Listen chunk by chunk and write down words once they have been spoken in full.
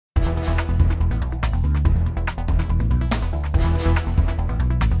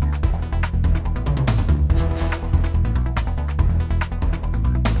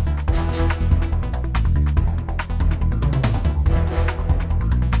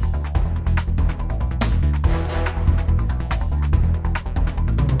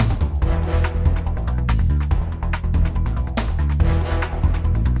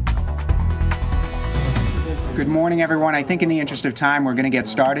morning, everyone. I think in the interest of time, we're going to get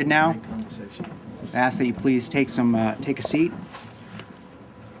started now. I ask that you please take a seat.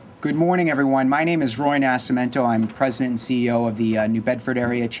 Good morning, everyone. My name is Roy Nascimento. I'm President and CEO of the New Bedford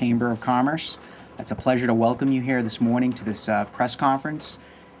Area Chamber of Commerce. It's a pleasure to welcome you here this morning to this press conference.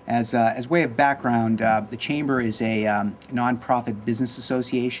 As way of background, the Chamber is a nonprofit business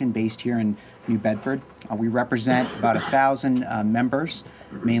association based here in New Bedford. We represent about 1,000 members,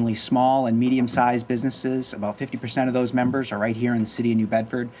 mainly small and medium-sized businesses. About 50% of those members are right here in the city of New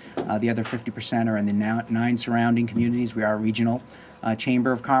Bedford. The other 50% are in the 9 surrounding communities. We are a regional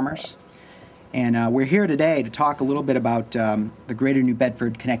Chamber of Commerce. And we're here today to talk a little bit about the Greater New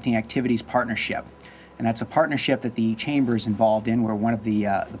Bedford Connecting Activities Partnership. And that's a partnership that the Chamber is involved in. We're one of the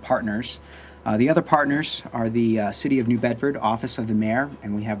partners. The other partners are the City of New Bedford, Office of the Mayor,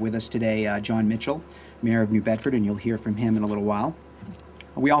 and we have with us today Jon Mitchell, Mayor of New Bedford, and you'll hear from him in a little while.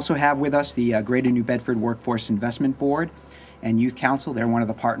 We also have with us the Greater New Bedford Workforce Investment Board and Youth Council. They're one of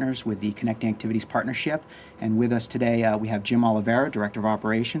the partners with the Connecting Activities Partnership. And with us today we have Jim Oliveira, Director of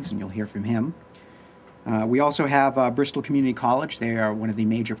Operations, and you'll hear from him. We also have Bristol Community College. They are one of the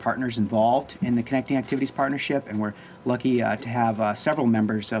major partners involved in the Connecting Activities Partnership, and we're lucky to have several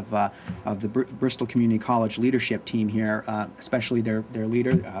members of the Bristol Community College leadership team here, especially their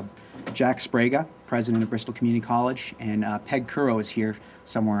leader, Jack Sprague, President of Bristol Community College, and Peg Curro is here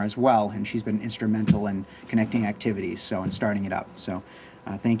somewhere as well, and she's been instrumental in connecting activities, and starting it up. So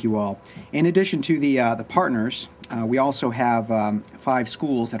thank you all. In addition to the partners, we also have 5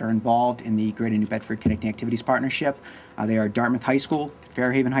 schools that are involved in the Greater New Bedford Connecting Activities Partnership. They are Dartmouth High School,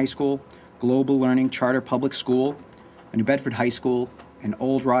 Fairhaven High School, Global Learning Charter Public School, New Bedford High School, and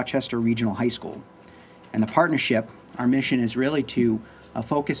Old Rochester Regional High School. And the partnership, our mission is really to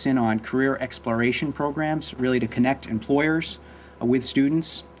focus in on career exploration programs, really to connect employers with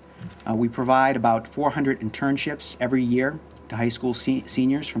students. We provide about 400 internships every year to high school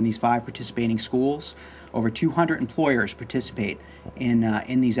seniors from these 5 participating schools. Over 200 employers participate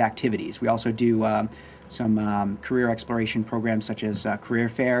in these activities. We also do some career exploration programs such as career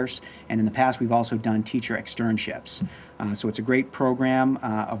fairs, and in the past we've also done teacher externships. So it's a great program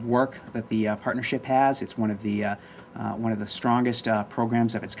of work that the partnership has. It's one of the strongest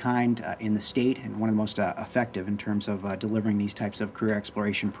programs of its kind in the state, and one of the most effective in terms of delivering these types of career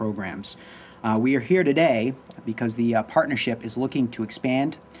exploration programs. We are here today because the partnership is looking to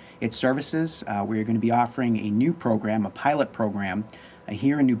expand its services. We're going to be offering a new program, a pilot program,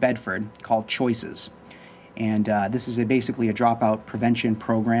 here in New Bedford called Choices. And this is basically a dropout prevention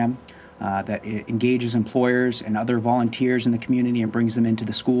program that engages employers and other volunteers in the community and brings them into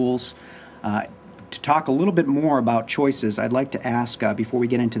the schools. To talk a little bit more about Choices, I'd like to ask, before we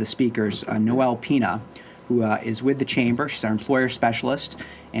get into the speakers, Noelle Pina, who is with the Chamber. She's our employer specialist,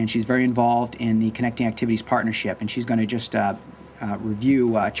 and she's very involved in the Connecting Activities Partnership, and she's going to just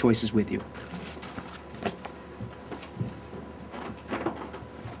review Choices with you.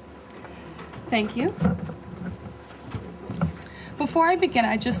 Thank you. Before I begin,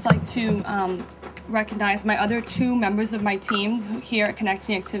 I'd just like to recognize my other 2 members of my team here at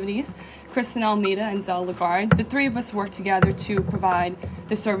Connecting Activities, Kristen Almeida and Zell Lagarde. The 3 of us work together to provide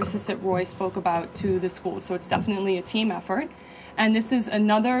the services that Roy spoke about to the schools, so it's definitely a team effort. And this is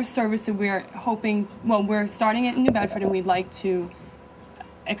another service that we're hoping, well, we're starting it in New Bedford and we'd like to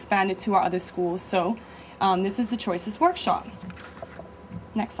expand it to our other schools. So this is the Choices Workshop.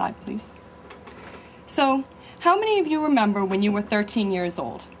 Next slide, please. So how many of you remember when you were 13 years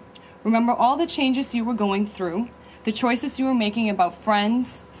old? Remember all the changes you were going through, the choices you were making about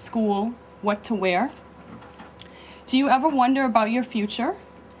friends, school, what to wear? Do you ever wonder about your future,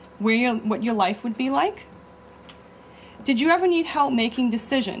 what your life would be like? Did you ever need help making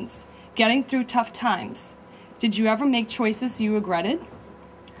decisions, getting through tough times? Did you ever make choices you regretted?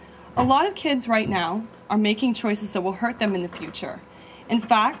 A lot of kids right now are making choices that will hurt them in the future. In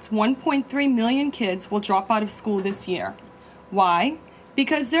fact, 1.3 million kids will drop out of school this year. Why?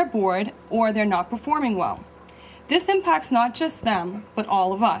 Because they're bored or they're not performing well. This impacts not just them, but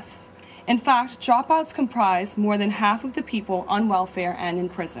all of us. In fact, dropouts comprise more than half of the people on welfare and in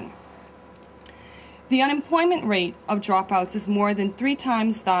prison. The unemployment rate of dropouts is more than 3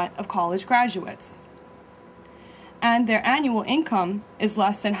 times that of college graduates. And their annual income is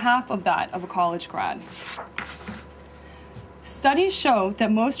less than half of that of a college grad. Studies show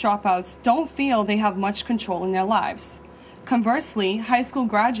that most dropouts don't feel they have much control in their lives. Conversely, high school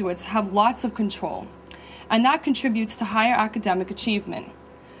graduates have lots of control, and that contributes to higher academic achievement.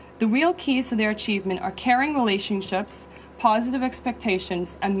 The real keys to their achievement are caring relationships, positive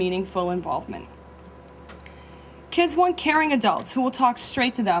expectations, and meaningful involvement. Kids want caring adults who will talk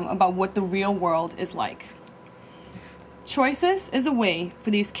straight to them about what the real world is like. Choices is a way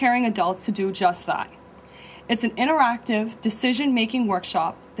for these caring adults to do just that. It's an interactive, decision-making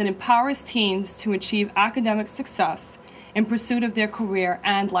workshop that empowers teens to achieve academic success in pursuit of their career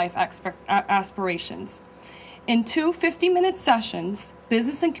and life aspirations. In two 50-minute sessions,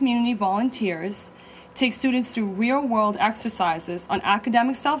 business and community volunteers take students through real-world exercises on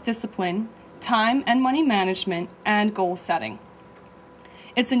academic self-discipline, time and money management, and goal setting.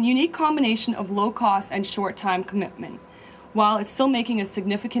 It's a unique combination of low cost and short time commitment, while it's still making a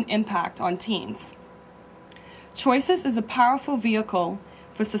significant impact on teens. Choices is a powerful vehicle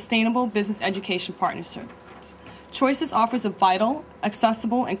for sustainable business education partnerships. Choices offers a vital,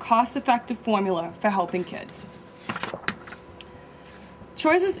 accessible, and cost-effective formula for helping kids.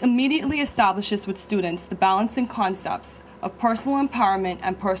 Choices immediately establishes with students the balancing concepts of personal empowerment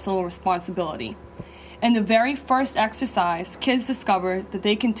and personal responsibility. In the very first exercise, kids discover that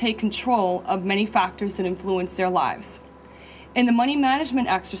they can take control of many factors that influence their lives. In the money management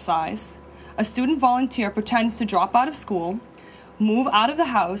exercise, a student volunteer pretends to drop out of school, move out of the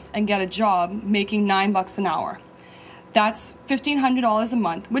house, and get a job making $9 an hour. That's $1,500 a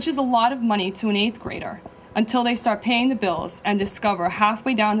month, which is a lot of money to an 8th grader, until they start paying the bills and discover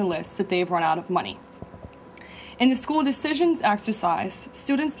halfway down the list that they've run out of money. In the school decisions exercise,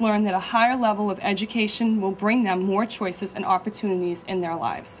 students learn that a higher level of education will bring them more choices and opportunities in their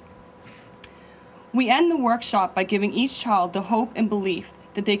lives. We end the workshop by giving each child the hope and belief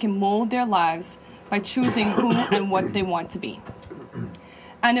that they can mold their lives by choosing who and what they want to be.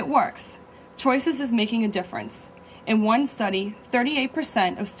 And it works. Choices is making a difference. In one study,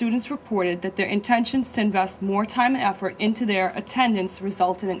 38% of students reported that their intentions to invest more time and effort into their attendance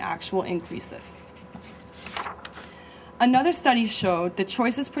resulted in actual increases. Another study showed that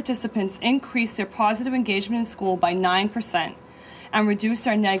Choices participants increased their positive engagement in school by 9% and reduced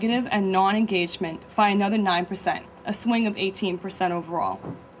their negative and non-engagement by another 9%, a swing of 18% overall.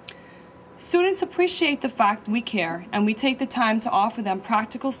 Students appreciate the fact we care, and we take the time to offer them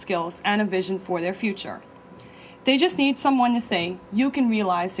practical skills and a vision for their future. They just need someone to say, you can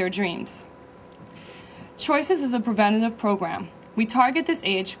realize their dreams. Choices is a preventative program. We target this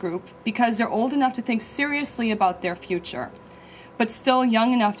age group because they're old enough to think seriously about their future, but still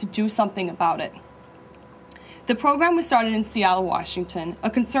young enough to do something about it. The program was started in Seattle, Washington. A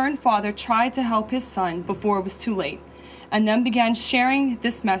concerned father tried to help his son before it was too late, and then began sharing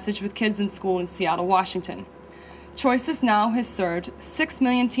this message with kids in school in Seattle, Washington. Choices now has served 6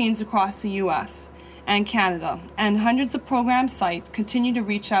 million teens across the U.S. and Canada, and hundreds of program sites continue to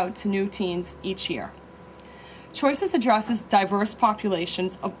reach out to new teens each year. Choices addresses diverse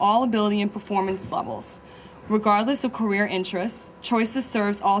populations of all ability and performance levels. Regardless of career interests, Choices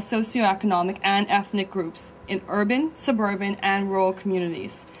serves all socioeconomic and ethnic groups in urban, suburban, and rural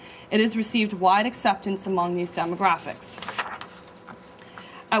communities. It has received wide acceptance among these demographics.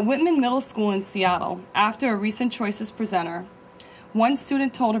 At Whitman Middle School in Seattle, after a recent Choices presenter, one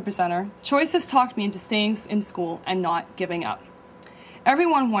student told a presenter, "Choices talked me into staying in school and not giving up."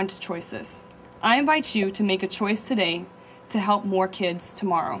 Everyone wants choices. I invite you to make a choice today to help more kids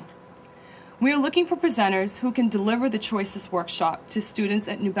tomorrow. We are looking for presenters who can deliver the Choices workshop to students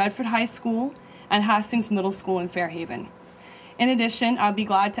at New Bedford High School and Hastings Middle School in Fairhaven. In addition, I'll be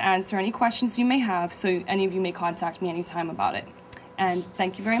glad to answer any questions you may have, so any of you may contact me anytime about it. And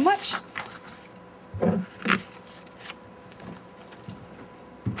thank you very much.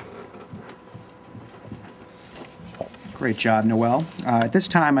 Great job, Noelle. At this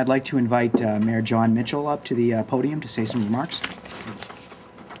time, I'd like to invite Mayor Jon Mitchell up to the podium to say some remarks.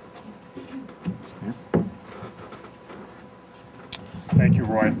 Thank you,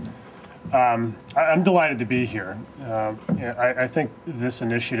 Roy. I'm delighted to be here. I think this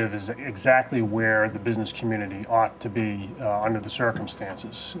initiative is exactly where the business community ought to be under the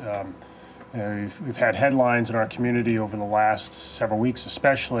circumstances. We've had headlines in our community over the last several weeks,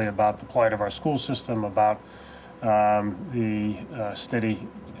 especially about the plight of our school system, about the steady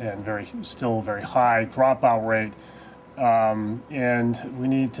and still very high dropout rate, and we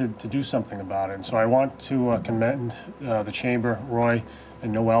need to do something about it. And so I want to commend the Chamber, Roy,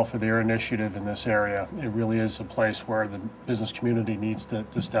 and Noelle for their initiative in this area. It really is a place where the business community needs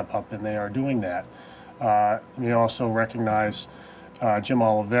to step up, and they are doing that. We also recognize Jim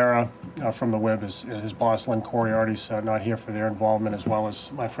Oliveira from the WIB, his boss Lynn Coriarty's not here for their involvement, as well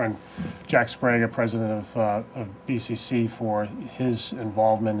as my friend Jack Sprague, president of BCC, for his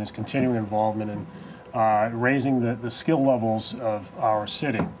involvement, his continuing involvement in raising the skill levels of our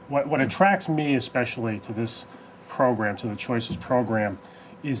city. What attracts me especially to this program, to the Choices program,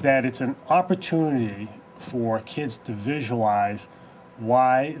 is that it's an opportunity for kids to visualize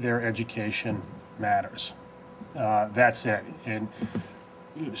why their education matters. That's it. And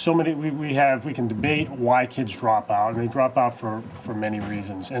so many, we can debate why kids drop out, and they drop out for many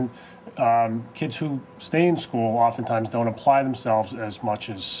reasons. And kids who stay in school oftentimes don't apply themselves as much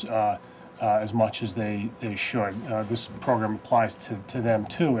as they should. This program applies to them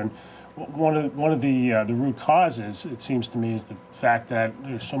too. And one of the root causes, it seems to me, is the fact that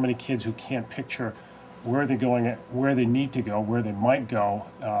there's so many kids who can't picture where they're going, where they need to go, where they might go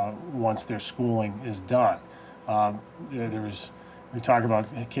once their schooling is done. We talk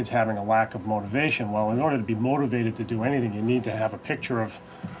about kids having a lack of motivation. Well, in order to be motivated to do anything, you need to have a picture of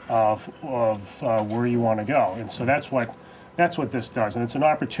where you want to go. And so that's what this does. And it's an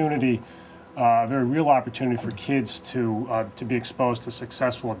opportunity, a very real opportunity for kids to be exposed to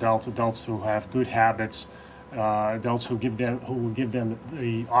successful adults who have good habits, adults who will give them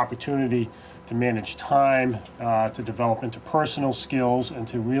the opportunity to manage time, to develop interpersonal skills, and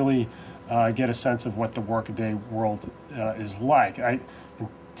to really get a sense of what the workaday world is like. I can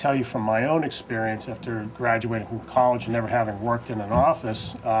tell you from my own experience after graduating from college and never having worked in an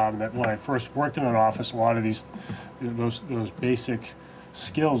office, that when I first worked in an office, a lot of those basic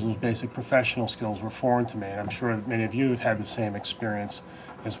skills, those basic professional skills were foreign to me, and I'm sure that many of you have had the same experience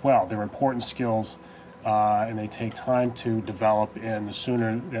as well. They're important skills, and they take time to develop, and the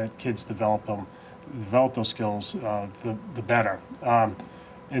sooner that kids develop those skills, the better.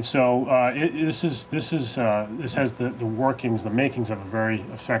 And so this has the workings, the makings of a very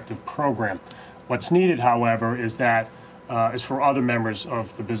effective program. What's needed, however, is for other members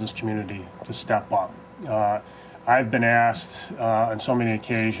of the business community to step up. I've been asked on so many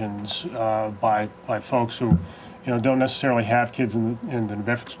occasions by folks who, don't necessarily have kids in the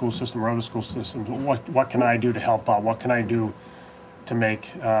Bedford school system or other school systems. What can I do to help out? What can I do to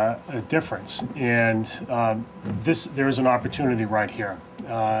make a difference? And there is an opportunity right here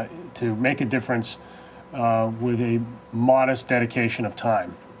to make a difference with a modest dedication of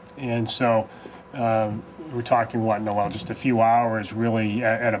time. And so we're talking, Noel, just a few hours really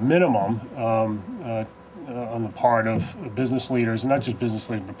at a minimum on the part of business leaders, and not just business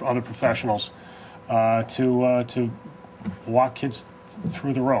leaders, but other professionals, to walk kids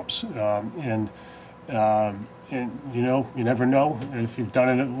through the ropes. And you never know. If you've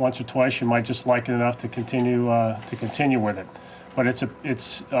done it once or twice, you might just like it enough to continue with it. But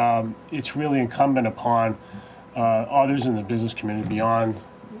it's really incumbent upon others in the business community, beyond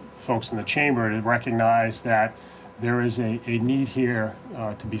folks in the chamber, to recognize that there is a need here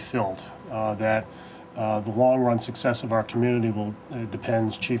to be filled. That the long-run success of our community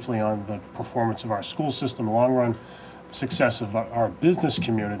depends chiefly on the performance of our school system. The long-run success of our business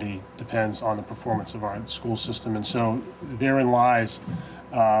community depends on the performance of our school system. And so therein lies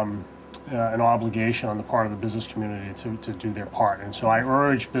an obligation on the part of the business community to do their part. And so I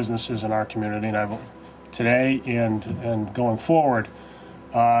urge businesses in our community, and I will today and going forward,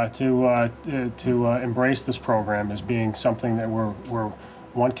 to embrace this program as being something that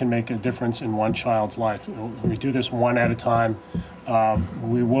one can make a difference in one child's life. If we do this one at a time,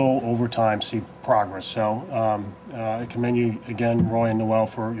 we will over time see progress. So I commend you again, Roy and Noel,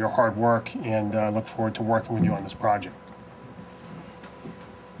 for your hard work, and look forward to working with you on this project.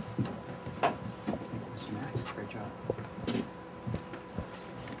 Great job.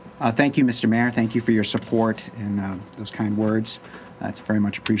 Thank you, Mr. Mayor. Thank you for your support and those kind words. It's very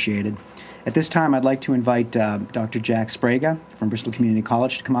much appreciated. At this time, I'd like to invite Dr. Jack Sprague from Bristol Community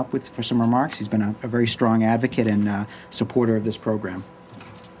College to come up for some remarks. He's been a very strong advocate and supporter of this program.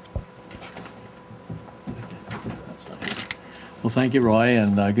 Well, thank you, Roy,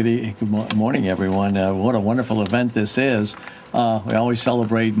 and good morning, everyone. What a wonderful event this is. We always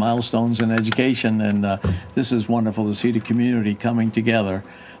celebrate milestones in education, and this is wonderful to see the community coming together.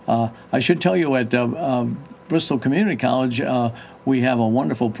 I should tell you, at Bristol Community College, we have a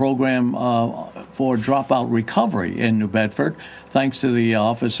wonderful program for dropout recovery in New Bedford. Thanks to the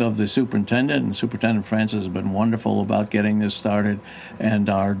Office of the Superintendent, and Superintendent Francis has been wonderful about getting this started. And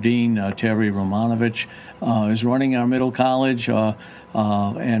our Dean, Terry Romanovich, is running our middle college.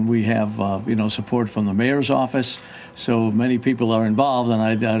 And we have, support from the mayor's office. So many people are involved, and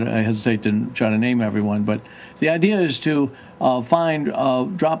I hesitate to try to name everyone. But the idea is to find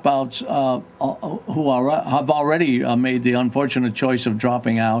dropouts who have already made the unfortunate choice of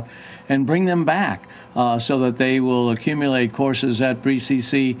dropping out, and bring them back so that they will accumulate courses at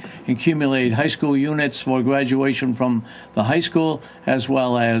BCC, accumulate high school units for graduation from the high school, as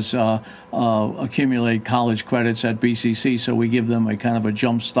well as accumulate college credits at BCC, so we give them a kind of a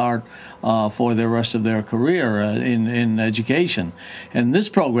jump start for the rest of their career in education. And this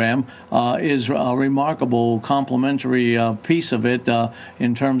program is a remarkable complementary piece of it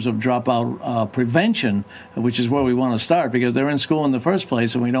in terms of dropout prevention, which is where we want to start, because they're in school in the first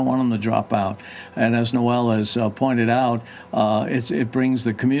place and we don't want them to drop out. And as Noel has pointed out, it brings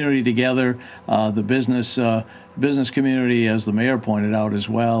the community together, the business community, as the mayor pointed out as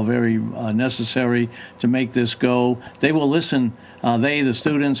well, very necessary to make this go. They will listen. The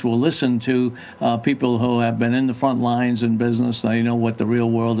students, will listen to people who have been in the front lines in business. They know what the real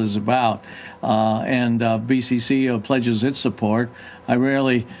world is about. And BCC pledges its support. I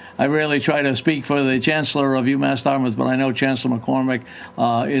rarely try to speak for the Chancellor of UMass Dartmouth, but I know Chancellor McCormick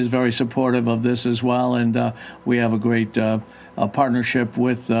is very supportive of this as well, and we have a great partnership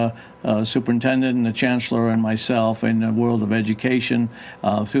with Superintendent and the Chancellor and myself in the world of education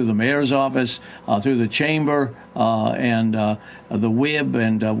through the Mayor's office, through the Chamber and the WIB,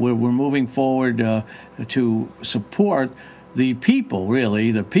 and we're moving forward to support the people,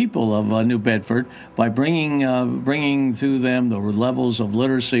 really, the people of New Bedford, by bringing to them the levels of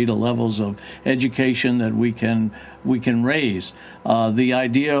literacy, the levels of education that we can raise. The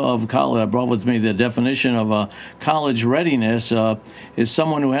idea of college, I brought with me the definition of college readiness, is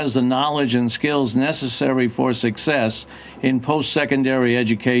someone who has the knowledge and skills necessary for success in post-secondary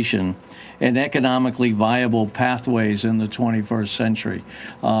education and economically viable pathways in the 21st century.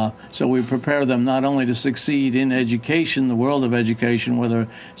 So we prepare them not only to succeed in education, the world of education, whether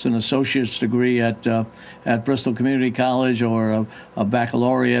it's an associate's degree at Bristol Community College or a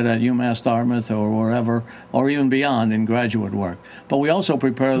baccalaureate at UMass Dartmouth or wherever, or even beyond in graduate work. But we also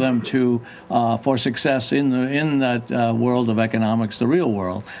prepare them for success in that world of economics, the real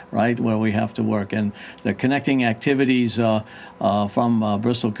world, right, where we have to work. And the connecting activities from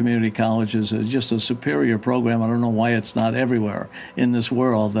Bristol Community College is just a superior program. I don't know why it's not everywhere in this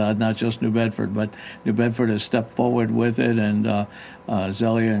world, not just New Bedford, but New Bedford has stepped forward with it, and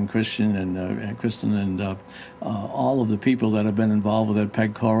Zelia and Christian and Kristen and all of the people that have been involved with it,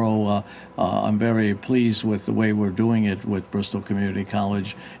 Peg Coro, I'm very pleased with the way we're doing it with Bristol Community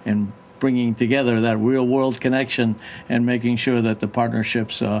College and bringing together that real-world connection and making sure that the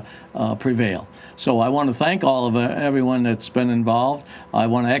partnerships prevail. So I want to thank all of everyone that's been involved. I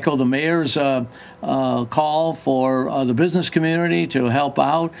want to echo the mayor's call for the business community to help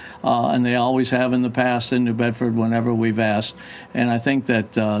out, and they always have in the past in New Bedford whenever we've asked. And I think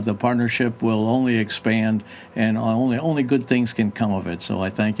that the partnership will only expand, and only good things can come of it. So I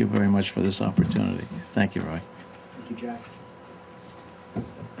thank you very much for this opportunity. Thank you, Roy. Thank you, Jack.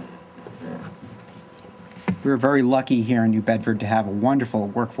 We're very lucky here in New Bedford to have a wonderful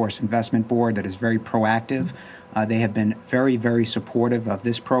workforce investment board that is very proactive. They have been very, very supportive of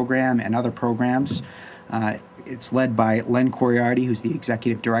this program and other programs. It's led by Len Coriarty, who's the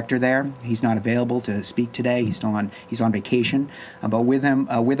executive director there. He's not available to speak today. He's on vacation. But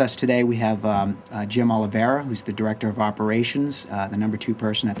with us today, we have Jim Oliveira, who's the director of operations, the number 2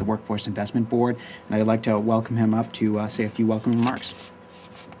 person at the Workforce Investment Board. And I'd like to welcome him up to say a few welcome remarks.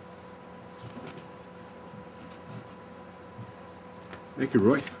 Thank you,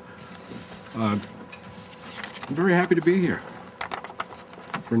 Roy. I'm very happy to be here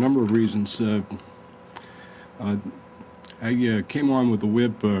for a number of reasons. I came on with the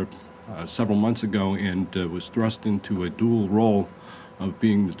WIB several months ago and was thrust into a dual role of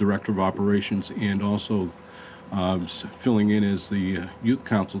being the director of operations and also filling in as the youth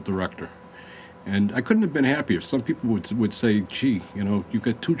council director. And I couldn't have been happier. Some people would say, "Gee, you've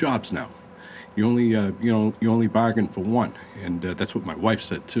got 2 jobs now. You only bargain for one," and that's what my wife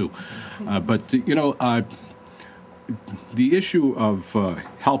said too. But the issue of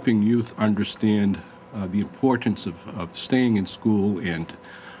helping youth understand the importance of staying in school and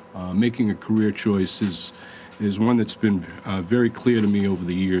making a career choice is one that's been very clear to me over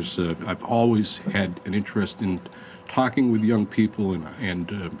the years. I've always had an interest in talking with young people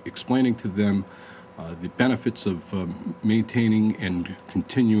and explaining to them the benefits of maintaining and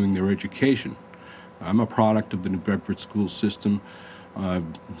continuing their education. I'm a product of the New Bedford school system.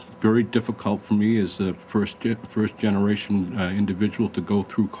 Very difficult for me as a first generation individual to go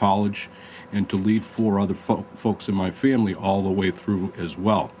through college and to lead 4 other folks in my family all the way through as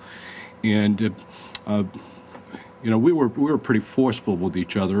well. And we were pretty forceful with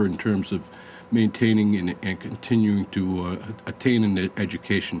each other in terms of maintaining and continuing to attain an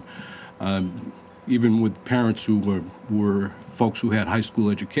education. Even with parents who were folks who had high school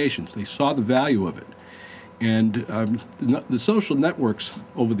educations, they saw the value of it. And the social networks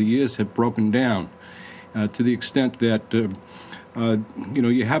over the years have broken down to the extent that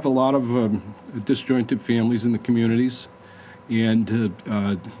you have a lot of disjointed families in the communities, and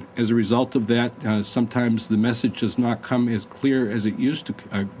as a result of that, sometimes the message does not come as clear as it used to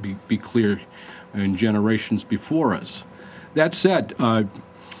be clear in generations before us. That said,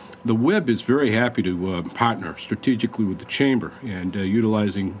 the WIB is very happy to partner strategically with the Chamber and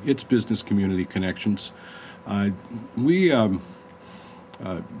utilizing its business community connections. I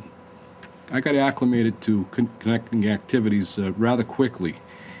got acclimated to connecting activities rather quickly,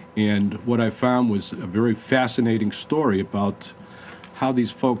 and what I found was a very fascinating story about how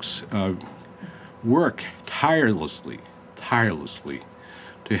these folks work tirelessly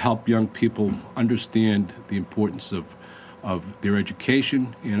to help young people understand the importance of their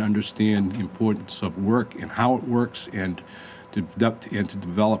education and understand the importance of work and how it works, and to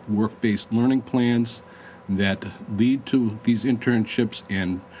develop work-based learning plans that lead to these internships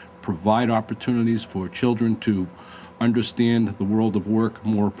and provide opportunities for children to understand the world of work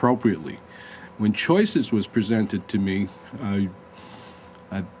more appropriately. When Choices was presented to me, I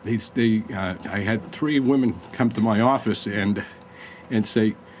had 3 women come to my office and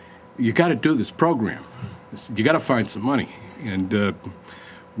say, "You got to do this program. You got to find some money." And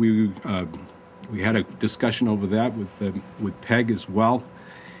we had a discussion over that with Peg as well,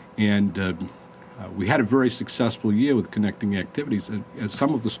 and we had a very successful year with connecting activities. As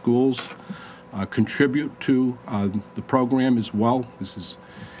some of the schools contribute to the program as well. This is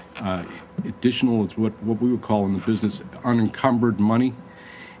additional. It's what we would call in the business unencumbered money.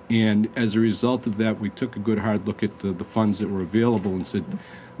 And as a result of that, we took a good hard look at the funds that were available and said,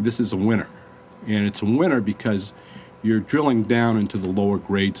 this is a winner. And it's a winner because you're drilling down into the lower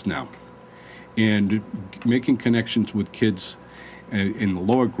grades now and making connections with kids in the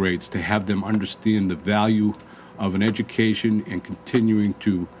lower grades to have them understand the value of an education and continuing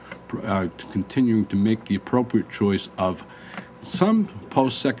to make the appropriate choice of some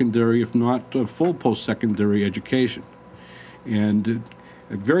post-secondary, if not full post-secondary education. And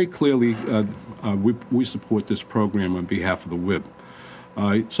very clearly, we support this program on behalf of the WIB.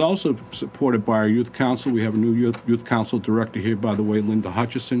 It's also supported by our youth council. We have a new youth council director here, by the way, Linda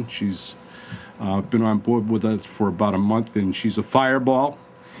Hutchison. She's been on board with us for about a month, and she's a fireball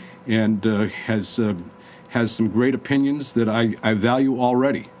and has some great opinions that I value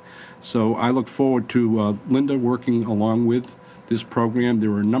already. So I look forward to Linda working along with this program.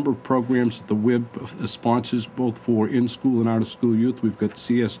 There are a number of programs that the WIB sponsors, both for in-school and out-of-school youth. We've got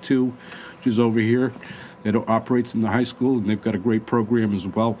CS2, which is over here, that operates in the high school, and they've got a great program as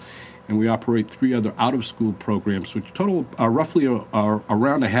well. And we operate 3 other out-of-school programs, which total roughly are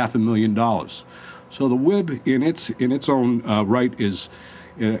around $500,000. So the WIB, in its own right, is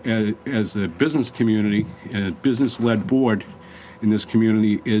as a business community and a business-led board in this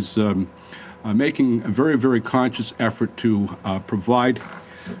community, is making a very, very conscious effort to provide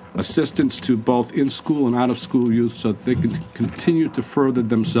assistance to both in-school and out-of-school youth so that they can continue to further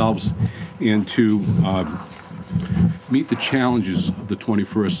themselves and to meet the challenges of the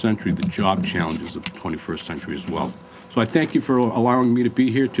 21st century, the job challenges of the 21st century as well. So I thank you for allowing me to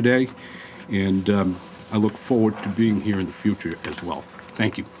be here today, and I look forward to being here in the future as well.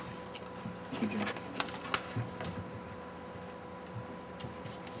 Thank you. Thank you, Jim.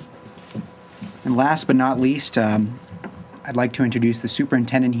 And last but not least, I'd like to introduce the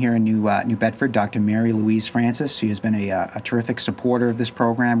superintendent here in New Bedford, Dr. Mary Louise Francis. She has been a terrific supporter of this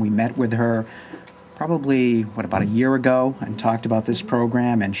program. We met with her probably, about a year ago and talked about this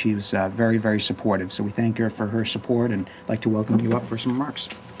program, and she was very, very supportive. So we thank her for her support, and I'd like to welcome you up for some remarks.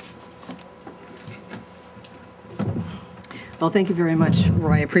 Well, thank you very much,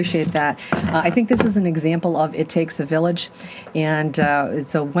 Roy. I appreciate that. I think this is an example of it takes a village, and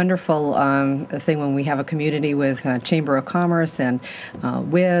it's a wonderful thing when we have a community with Chamber of Commerce and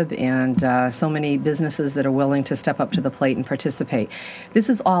WIB and so many businesses that are willing to step up to the plate and participate. This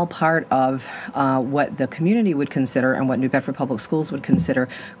is all part of what the community would consider and what New Bedford Public Schools would consider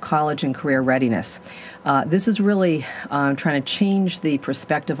college and career readiness. This is really trying to change the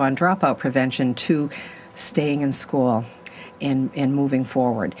perspective on dropout prevention to staying in school and moving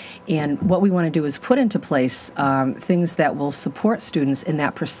forward. And what we want to do is put into place things that will support students in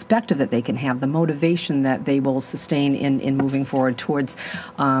that perspective that they can have, the motivation that they will sustain in moving forward towards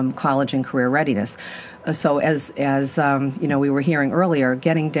college and career readiness. So as you know, we were hearing earlier,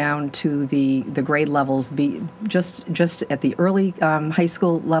 getting down to the grade levels, be just at the early high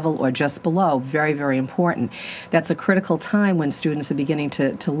school level or just below, very, very important. That's a critical time when students are beginning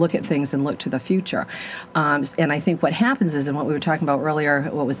to look at things and look to the future. And I think what happens is, and what we were talking about earlier,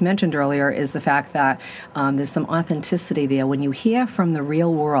 what was mentioned earlier, is the fact that there's some authenticity there. When you hear from the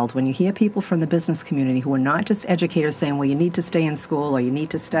real world, when you hear people from the business community who are not just educators saying, well, you need to stay in school or you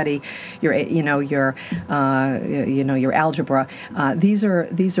need to study your algebra. These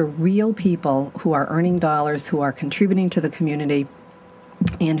are real people who are earning dollars, who are contributing to the community,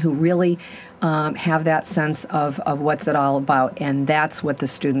 and who really have that sense of what's it all about, and that's what the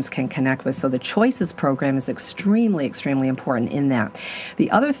students can connect with. So the Choices program is extremely, extremely important in that.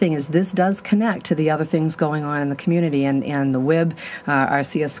 The other thing is this does connect to the other things going on in the community, and the WIB, our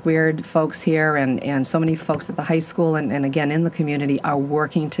CS Squared folks here, and so many folks at the high school and again in the community are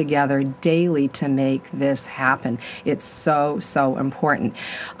working together daily to make this happen. It's so, so important.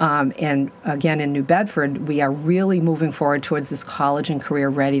 And again, in New Bedford, we are really moving forward towards this college and career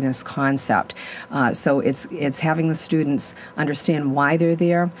readiness concept. So it's having the students understand why they're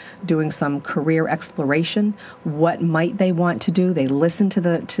there, doing some career exploration, what might they want to do. They listen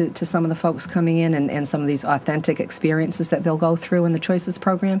to some of the folks coming in and some of these authentic experiences that they'll go through in the Choices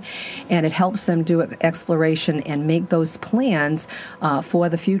program, and it helps them do exploration and make those plans for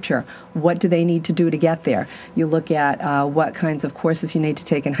the future. What do they need to do to get there? You look at what kinds of courses you need to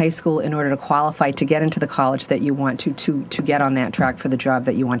take in high school in order to qualify to get into the college that you want to get on that track for the job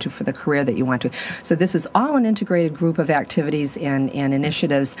that you want to, for the career that you want to. So this is all an integrated group of activities and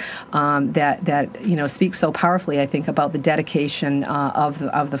initiatives that speak so powerfully, I think, about the dedication of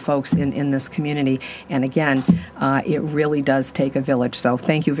the folks in this community. And again, it really does take a village. So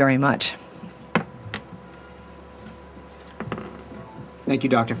thank you very much. Thank you,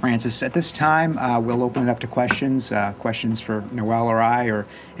 Dr. Francis. At this time, we'll open it up to questions, questions for Noel or I or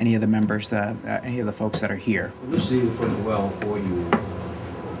any of the members, any of the folks that are here. Well, this is either for Noel or you.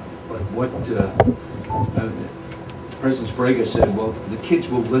 But what President Sprague said, well, the kids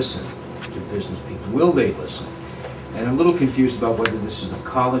will listen to business people. Will they listen? And I'm a little confused about whether this is a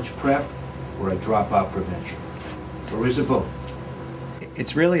college prep or a dropout prevention. Or is it both?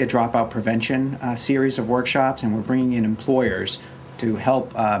 It's really a dropout prevention series of workshops, and we're bringing in employers to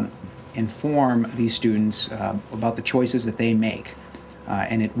help inform these students about the choices that they make.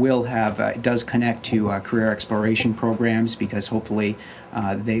 And it will have, it does connect to career exploration programs, because hopefully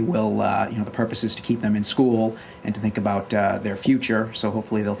they will, the purpose is to keep them in school and to think about their future. So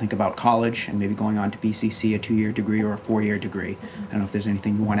hopefully they'll think about college and maybe going on to BCC, a 2-year degree or a 4-year degree. I don't know if there's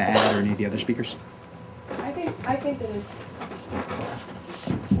anything you want to add, or any of the other speakers. I think that it's.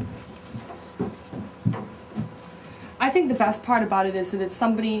 I think the best part about it is that it's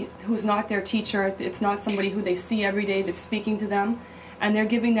somebody who's not their teacher. It's not somebody who they see every day that's speaking to them, and they're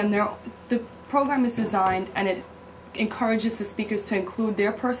giving them the program is designed, and it encourages the speakers to include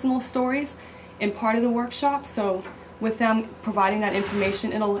their personal stories in part of the workshop. So with them providing that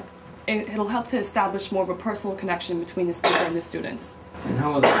information, it'll help to establish more of a personal connection between the speaker and the students. And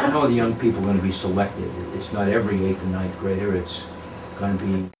how are the young people going to be selected? It's not every 8th and 9th grader. It's going to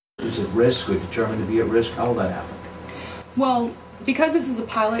be who's at risk or determined to be at risk. How will that happen? Well, because this is a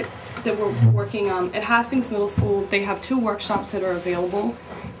pilot that we're working at Hastings Middle School, they have 2 workshops that are available.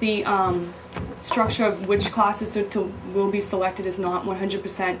 The structure of which classes will be selected is not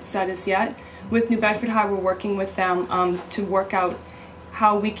 100% set as yet. With New Bedford High, we're working with them to work out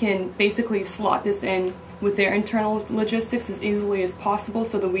how we can basically slot this in with their internal logistics as easily as possible,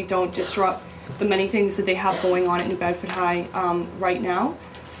 so that we don't disrupt the many things that they have going on at New Bedford High right now.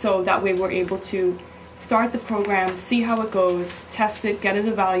 So that way we're able to start the program, see how it goes, test it, get it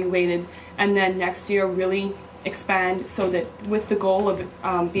evaluated, and then next year really expand, so that with the goal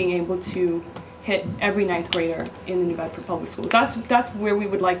of being able to hit every 9th grader in the New Bedford Public Schools. That's where we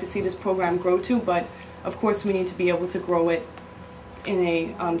would like to see this program grow to, but of course we need to be able to grow it in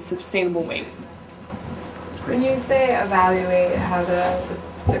a sustainable way. When you say evaluate how the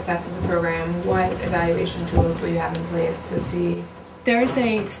success of the program, what evaluation tools will you have in place to see? There is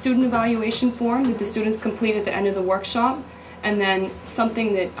a student evaluation form that the students complete at the end of the workshop, and then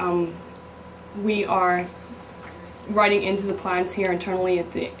something that we are writing into the plans here internally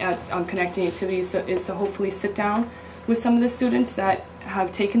at Connecting Activities is to hopefully sit down with some of the students that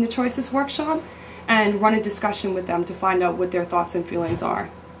have taken the Choices workshop and run a discussion with them to find out what their thoughts and feelings are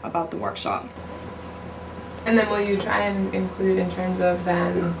about the workshop. And then will you try and include in terms of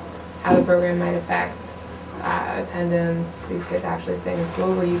then how the program might affect attendance, these kids actually staying in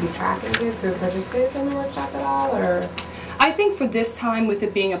school? Will you be tracking kids who have participated in the workshop at all, or? I think for this time, with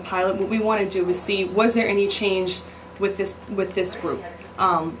it being a pilot, what we want to do is see, was there any change with this group,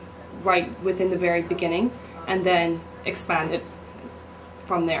 right within the very beginning, and then expand it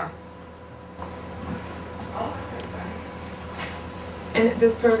from there. And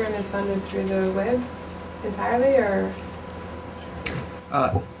this program is funded through the WIB entirely, or?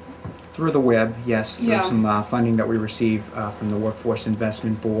 Through the WIB, yes. Through Yeah. some funding that we receive from the Workforce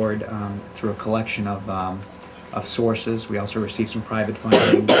Investment Board through a collection of sources. We also receive some private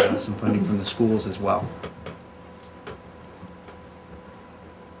funding, some funding from the schools as well.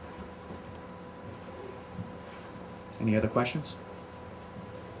 Any other questions?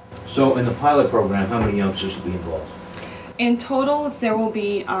 So in the pilot program, how many youngsters will be involved? In total, there will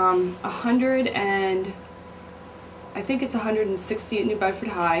be 100 and I think it's 160 at New Bedford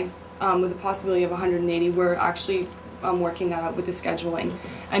High, with a possibility of 180. We're actually working that out with the scheduling,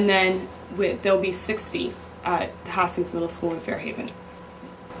 and then there'll be 60 at Hastings Middle School in Fairhaven.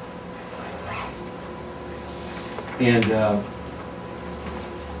 And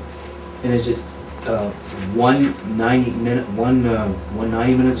is it one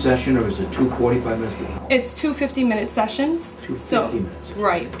 90-minute session, or is it two 45-minute? It's two 50-minute sessions. Two So 50 minutes.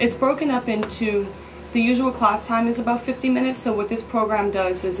 right, it's broken up into. The usual class time is about 50 minutes, so what this program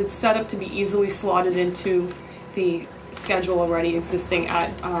does is it's set up to be easily slotted into the schedule already existing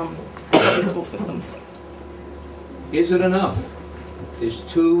at public school systems. Is it enough? Is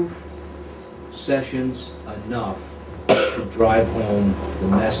 2 sessions enough to drive home the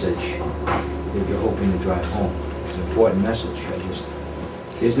message that you're hoping to drive home? It's an important message.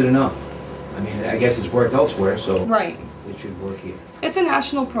 Is it enough? I mean, I guess it's worked elsewhere, so Right. it should work here. It's a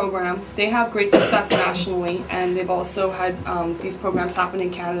national program. They have great success nationally, and they've also had these programs happen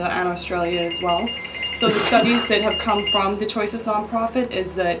in Canada and Australia as well. So the studies that have come from the Choices nonprofit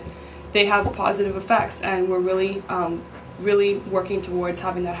is that they have positive effects, and we're really, really working towards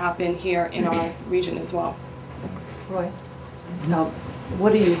having that happen here in our region as well. Roy, now,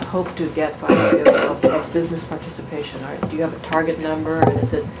 what do you hope to get by way of business participation? Or do you have a target number, and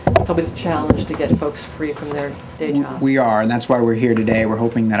it's always a challenge to get folks free from their day jobs? We are, and that's why we're here today. We're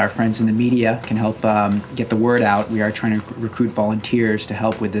hoping that our friends in the media can help get the word out. We are trying to recruit volunteers to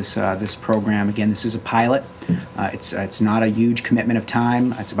help with this this program. Again, this is a pilot. It's not a huge commitment of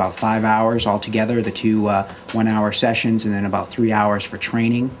time. It's about 5 hours altogether, the 2 one-hour sessions, and then about 3 hours for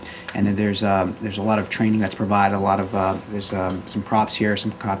training. And then there's a lot of training that's provided. A lot of there's some props here,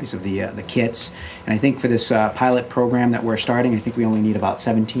 some copies of the kits. And I think for this pilot program that we're starting, I think we only need about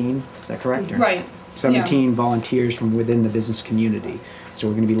 17. Is that correct? Or Right. 17 volunteers from within the business community. So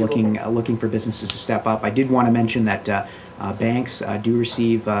we're going to be looking for businesses to step up. I did want to mention that banks do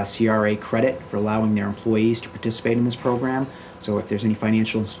receive CRA credit for allowing their employees to participate in this program. So if there's any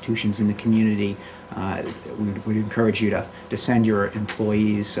financial institutions in the community, we would encourage you to send your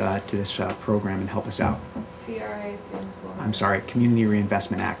employees to this program and help us out. CRA stands for? I'm sorry, Community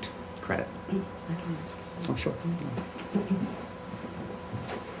Reinvestment Act credit. Oh, sure.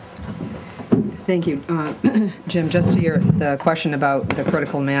 Thank you. Jim, just to the question about the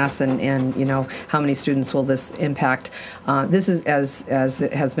critical mass and you know, how many students will this impact, this is, as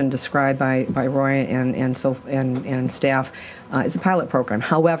has been described by Roy and staff, is a pilot program.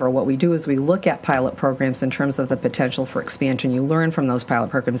 However, what we do is we look at pilot programs in terms of the potential for expansion. You learn from those pilot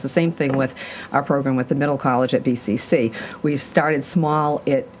programs. The same thing with our program with the middle college at BCC. We started small.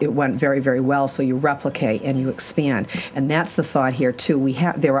 It went very, very well, so you replicate and you expand. And that's the thought here, too.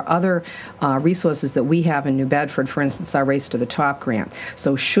 There are other resources that we have in New Bedford, for instance, our Race to the Top grant.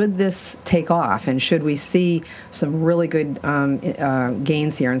 So should this take off and should we see some really good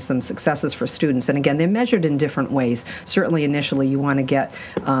gains here and some successes for students, and again, they're measured in different ways. Certainly initially you want to get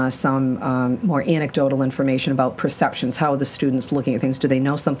some more anecdotal information about perceptions. How are the students looking at things? Do they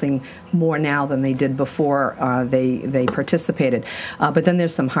know something more now than they did before they participated? But then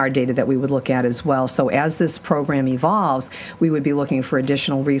there's some hard data that we would look at as well. So as this program evolves, we would be looking for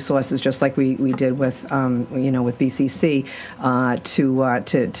additional resources, just like we did with with BCC,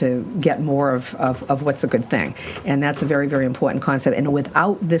 to get more of what's a good thing. And that's a very, very important concept. And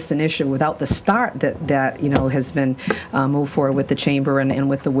without this initiative, without the start that has been moved forward with the Chamber and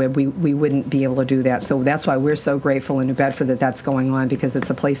with the WIB, we wouldn't be able to do that. So that's why we're so grateful in New Bedford that that's going on, because it's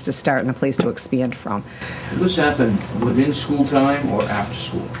a place to start and a place to expand from. Will this happen within school time or after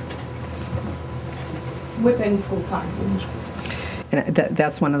school? Within school time. Within school. And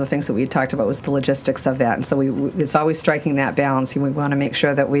that's one of the things that we talked about, was the logistics of that. And so it's always striking that balance. We want to make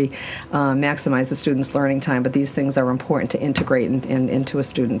sure that we maximize the students' learning time, but these things are important to integrate into a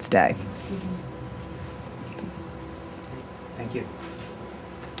student's day. Thank you.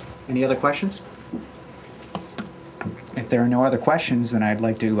 Any other questions? If there are no other questions, then I'd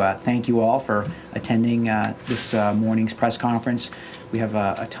like to thank you all for attending this morning's press conference. We have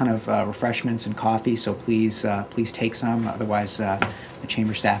a ton of refreshments and coffee, so please take some. Otherwise, the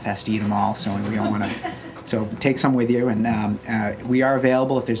chamber staff has to eat them all, so we don't want to. So take some with you, and we are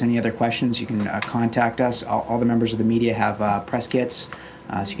available. If there's any other questions, you can contact us. All the members of the media have press kits,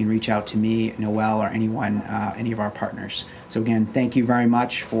 so you can reach out to me, Noel, or anyone, any of our partners. So again, thank you very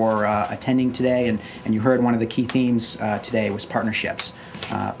much for attending today, and you heard one of the key themes today was partnerships.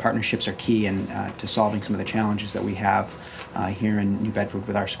 Partnerships are key to solving some of the challenges that we have here in New Bedford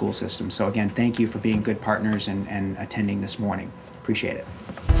with our school system. So again, thank you for being good partners and attending this morning. Appreciate it.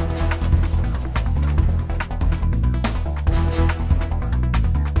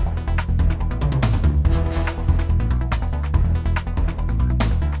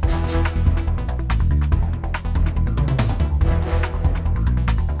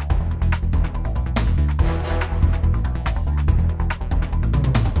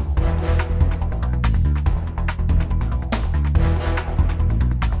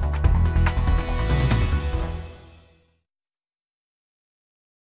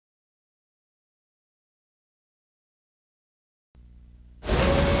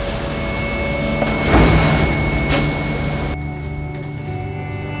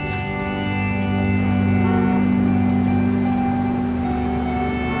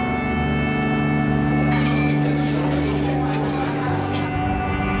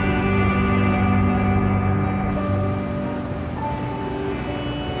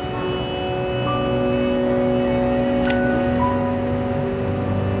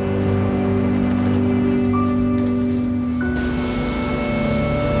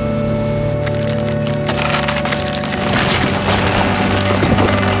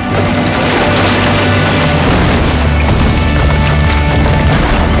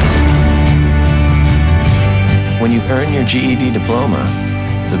 When you earn your GED diploma,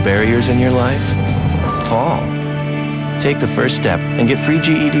 the barriers in your life fall. Take the first step and get free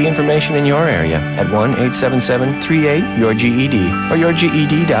GED information in your area at 1-877-38-YOUR-GED or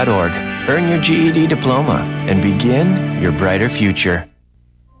yourged.org. Earn your GED diploma and begin your brighter future.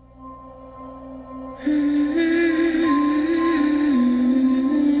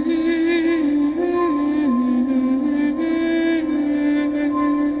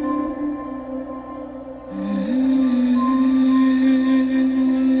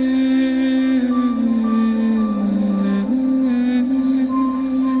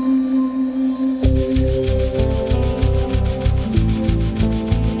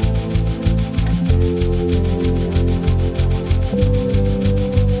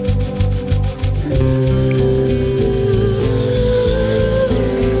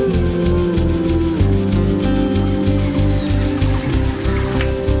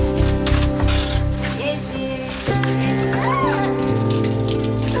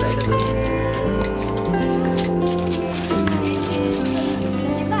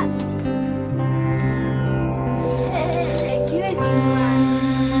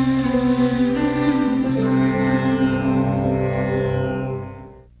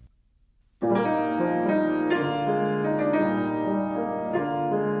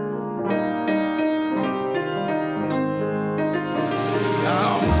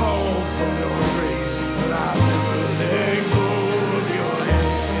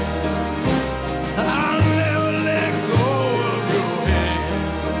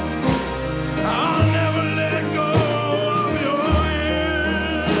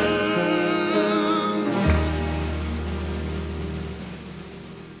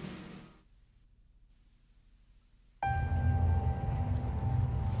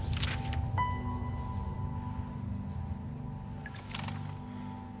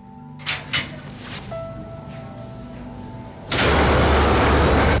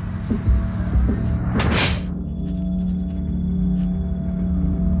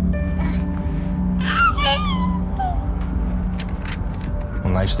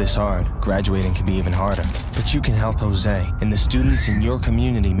 When life's this hard, graduating can be even harder. But you can help Jose and the students in your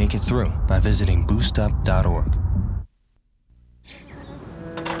community make it through by visiting boostup.org.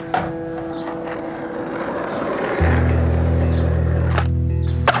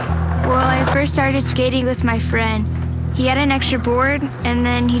 Well, I first started skating with my friend. He had an extra board, and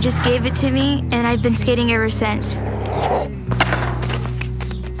then he just gave it to me, and I've been skating ever since.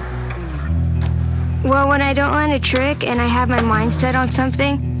 Well, when I don't land a trick and I have my mind set on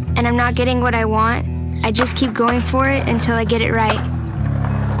something, and I'm not getting what I want, I just keep going for it until I get it right.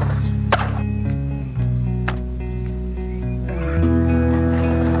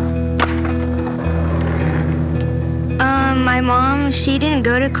 My mom, she didn't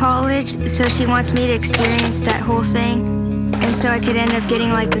go to college, so she wants me to experience that whole thing. and so I could end up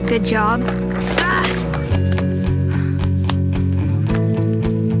getting like a good job.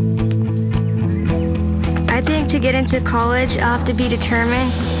 I think to get into college, I'll have to be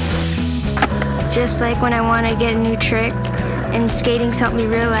determined. Just like when I want to get a new trick, and skating's helped me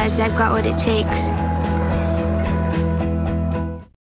realize I've got what it takes.